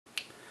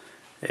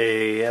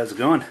Hey, how's it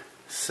going?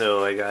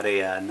 So I got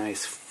a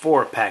nice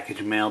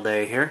 4-package mail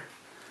day here.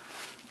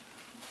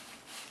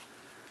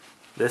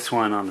 This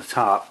one on the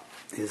top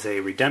is a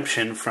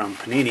redemption from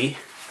Panini,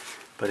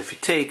 but if you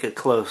take a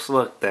close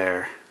look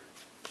there,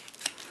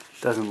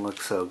 it doesn't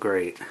look so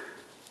great.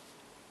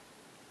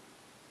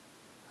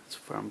 It's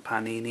from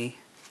Panini.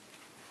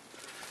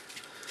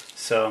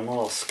 So I'm a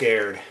little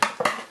scared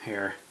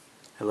here.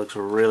 It looks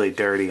really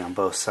dirty on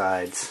both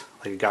sides,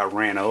 like it got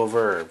ran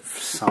over or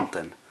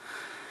something.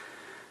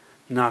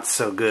 Not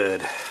so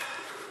good.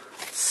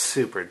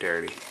 Super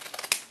dirty.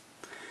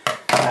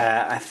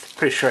 I'm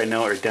pretty sure I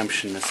know what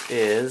redemption this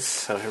is,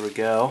 so here we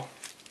go.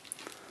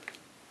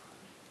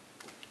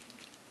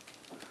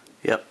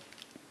 Yep.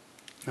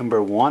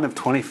 Number 1 of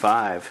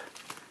 25.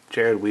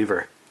 Jared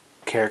Weaver.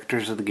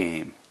 Characters of the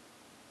game.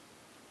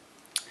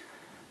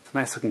 It's a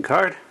nice looking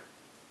card.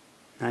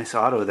 Nice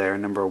auto there.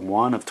 Number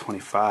 1 of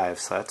 25,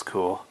 so that's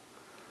cool.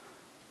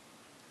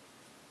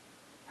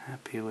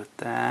 Happy with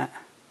that.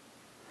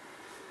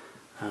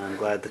 I'm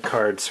glad the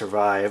card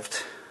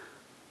survived,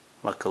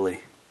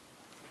 luckily.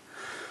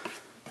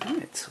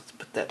 Alright, so let's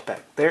put that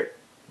back there.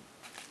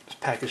 It's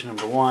package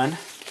number 1.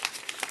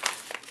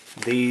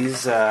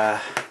 These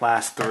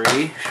last 3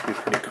 should be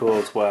pretty cool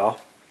as well.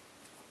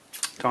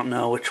 Don't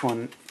know which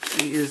one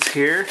is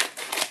here,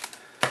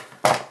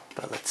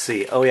 but let's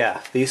see. Oh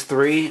yeah, these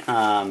 3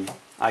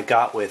 I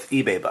got with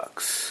eBay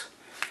bucks.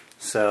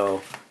 So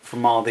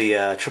from all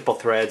the triple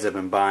threads I've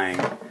been buying,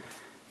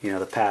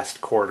 the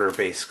past quarter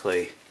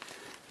basically,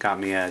 got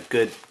me a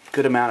good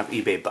amount of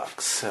eBay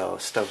bucks, so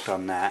stoked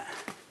on that.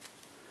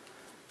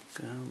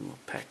 Got a little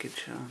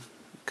package on.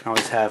 Can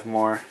always have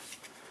more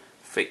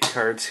fake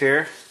cards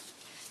here.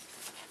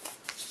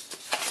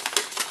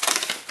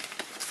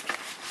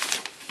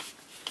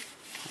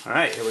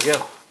 Alright, here we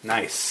go.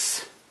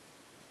 Nice.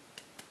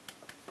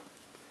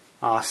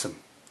 Awesome.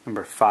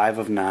 Number 5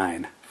 of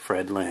 9,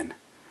 Fred Lynn.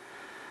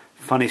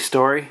 Funny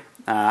story,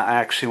 I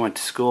actually went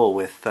to school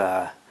with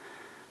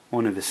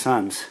one of his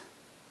sons.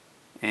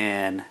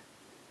 And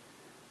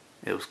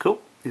it was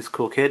cool. He's a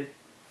cool kid.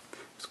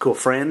 He's a cool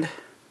friend.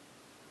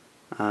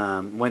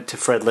 Went to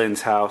Fred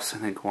Lynn's house, I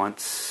think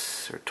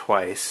once or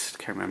twice.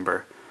 Can't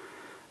remember.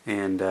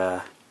 And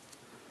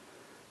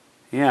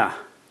yeah,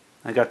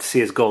 I got to see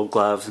his gold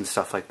gloves and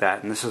stuff like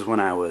that. And this is when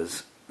I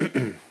was,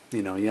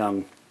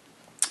 young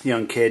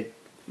kid,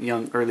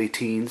 early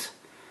teens,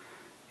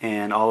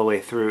 and all the way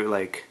through,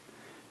 like,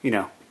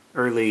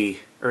 early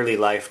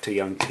life to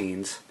young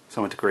teens.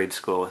 So I went to grade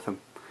school with him.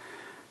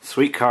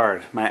 Sweet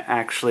card.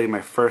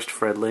 My first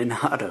Fred Lynn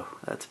auto.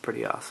 That's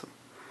pretty awesome.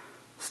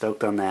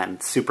 Stoked on that, and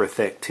it's super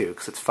thick too,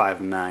 because it's 5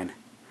 of 9.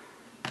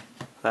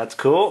 That's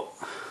cool.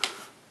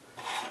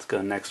 Let's go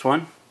to the next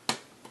one.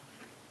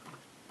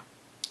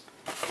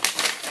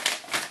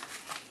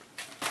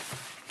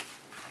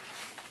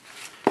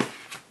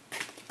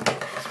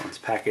 This one's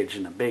packaged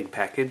in a big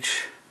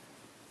package.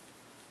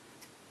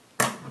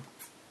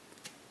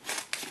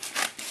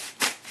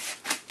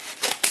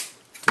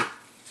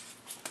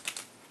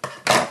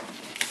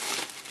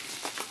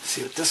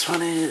 See what this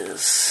one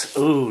is.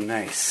 Ooh,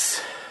 nice.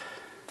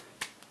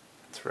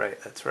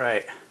 That's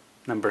right.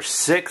 Number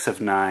 6 of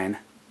 9,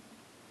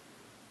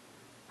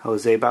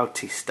 Jose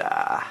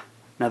Bautista.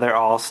 Another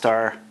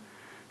all-star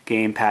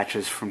game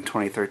patches from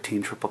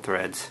 2013 Triple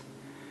Threads.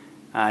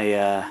 I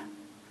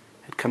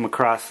had come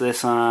across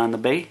this on the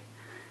Bay,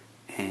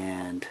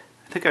 and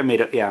I think I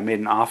made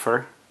an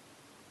offer,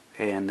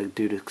 and the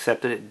dude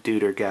accepted it.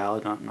 Dude or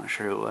gal, I'm not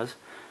sure who it was.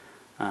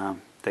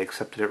 They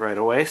accepted it right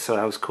away, so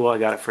that was cool. I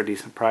got it for a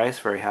decent price.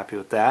 Very happy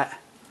with that.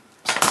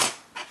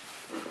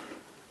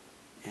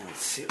 And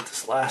let's see what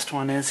this last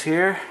one is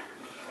here.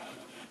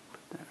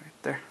 Put that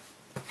right there.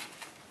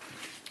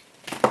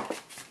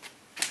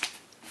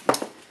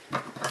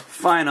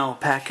 Final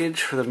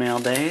package for the mail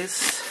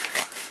days.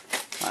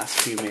 Last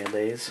few mail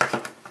days.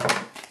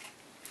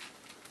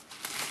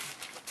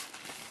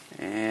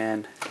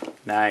 And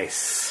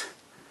nice.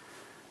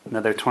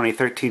 Another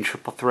 2013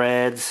 Triple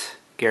Threads.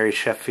 Gary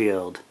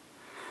Sheffield.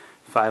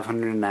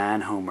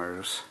 509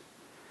 homers.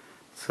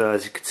 So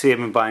as you can see, I've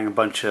been buying a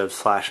bunch of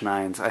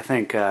 /9s. I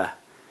think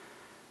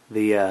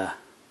the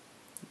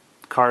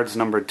cards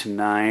numbered to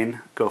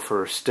 9 go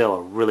for still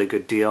a really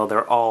good deal.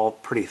 They're all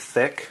pretty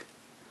thick.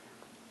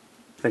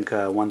 I think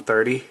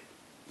 130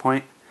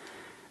 point,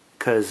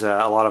 because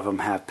a lot of them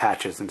have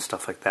patches and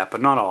stuff like that,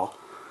 but not all.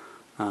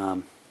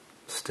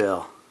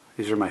 Still,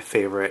 these are my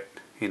favorite,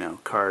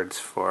 cards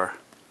for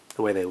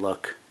the way they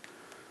look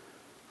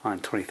on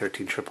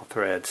 2013 Triple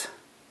Threads.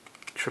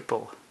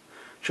 Triple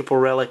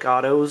relic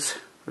autos,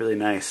 really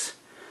nice.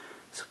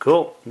 So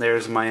cool.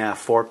 There's my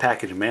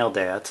 4-package mail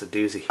day. That's a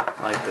doozy.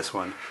 I like this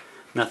one.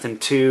 Nothing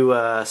too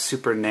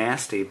super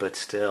nasty, but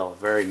still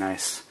very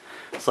nice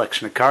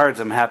selection of cards.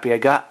 I'm happy I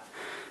got,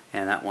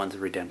 and that one's a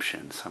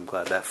redemption. So I'm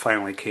glad that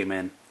finally came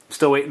in. I'm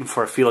still waiting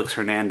for Felix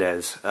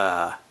Hernandez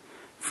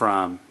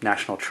from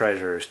National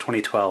Treasures,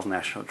 2012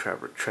 National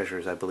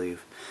Treasures, I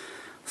believe.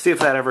 See if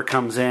that ever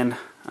comes in.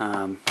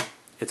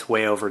 It's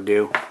way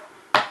overdue.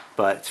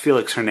 But it's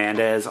Felix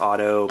Hernandez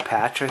auto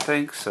patch, I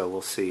think. So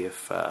we'll see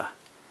if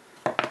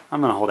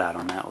I'm gonna hold out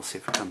on that. We'll see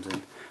if it comes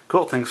in.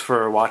 Cool. Thanks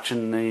for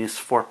watching this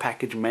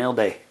 4-package mail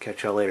day.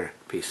 Catch y'all later.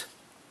 Peace.